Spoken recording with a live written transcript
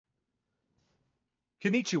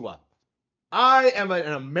Konnichiwa. I am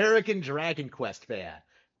an American Dragon Quest fan,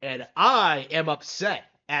 and I am upset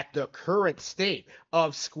at the current state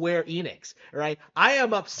of Square Enix, right? I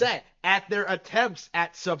am upset at their attempts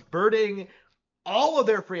at subverting all of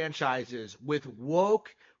their franchises with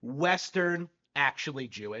woke, Western, actually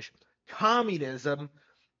Jewish, communism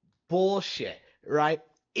bullshit, right?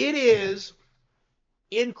 It is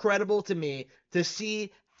incredible to me to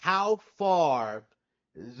see how far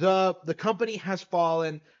the company has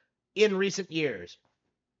fallen in recent years.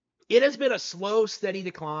 It has been a slow, steady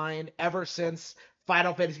decline ever since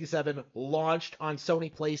Final Fantasy VII launched on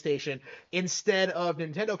Sony PlayStation instead of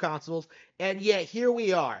Nintendo consoles, and yet here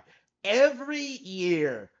we are. Every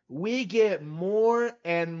year, we get more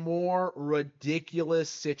and more ridiculous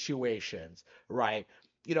situations, right?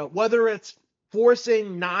 Whether it's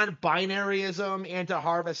forcing non-binaryism into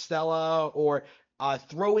Harvestella, or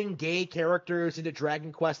throwing gay characters into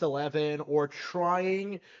Dragon Quest XI, or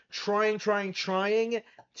trying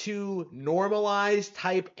to normalize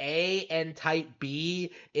type A and type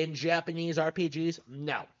B in Japanese RPGs.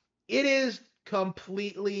 No. It is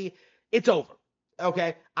completely, it's over.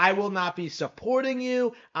 Okay? I will not be supporting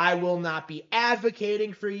you. I will not be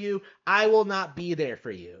advocating for you. I will not be there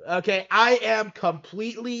for you. Okay? I am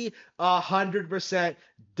completely 100%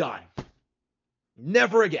 done.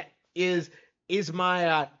 Never again is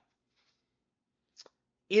my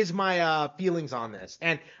feelings on this.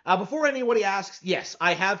 And before anybody asks, yes,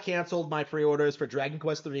 I have canceled my pre-orders for Dragon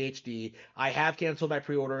Quest III HD. I have canceled my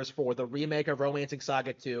pre-orders for the remake of Romancing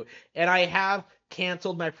Saga 2, and I have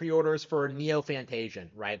canceled my pre-orders for Neo Fantasian.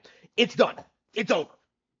 Right? It's done. It's over.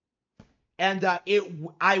 And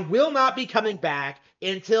I will not be coming back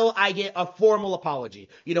until I get a formal apology.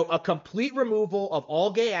 A complete removal of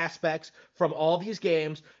all gay aspects from all these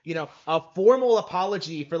games. A formal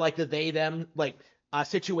apology for like the they them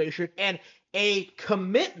situation, and a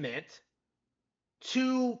commitment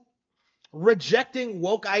to rejecting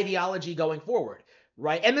woke ideology going forward,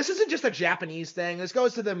 right? And this isn't just a Japanese thing. This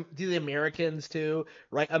goes to the Americans too,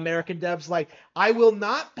 right? American devs, like, I will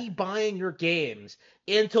not be buying your games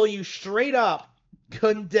until you straight up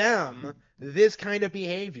condemn this kind of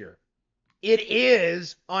behavior. It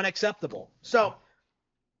is unacceptable. So,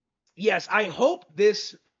 yes, I hope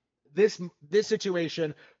this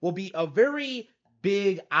situation will be a very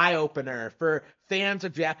big eye opener for fans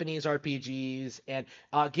of Japanese RPGs and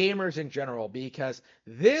gamers in general, because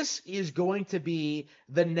this is going to be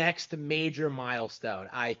the next major milestone,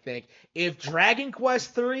 I think. If Dragon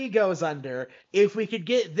Quest III goes under, if we could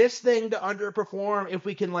get this thing to underperform, if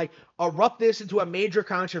we can erupt this into a major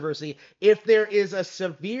controversy, if there is a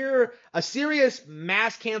serious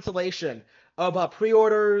mass cancellation of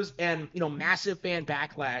pre-orders and massive fan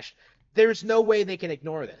backlash, there's no way they can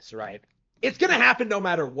ignore this, right? It's going to happen no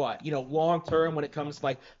matter what, long term, when it comes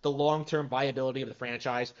to the long term viability of the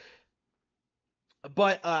franchise.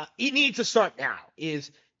 But it needs to start now. Is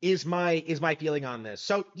my feeling on this.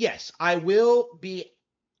 So yes, I will be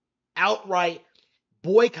outright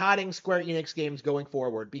boycotting Square Enix games going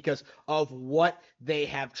forward because of what they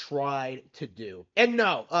have tried to do. And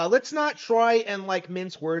no, let's not try and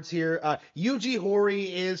mince words here. Yuji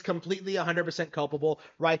Horii is completely 100% culpable,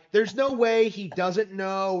 right? There's no way he doesn't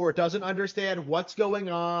know or doesn't understand what's going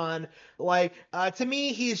on. To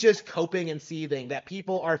me, he's just coping and seething that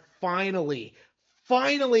people are finally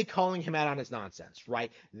calling him out on his nonsense,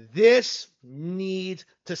 right? This needs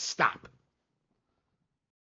to stop.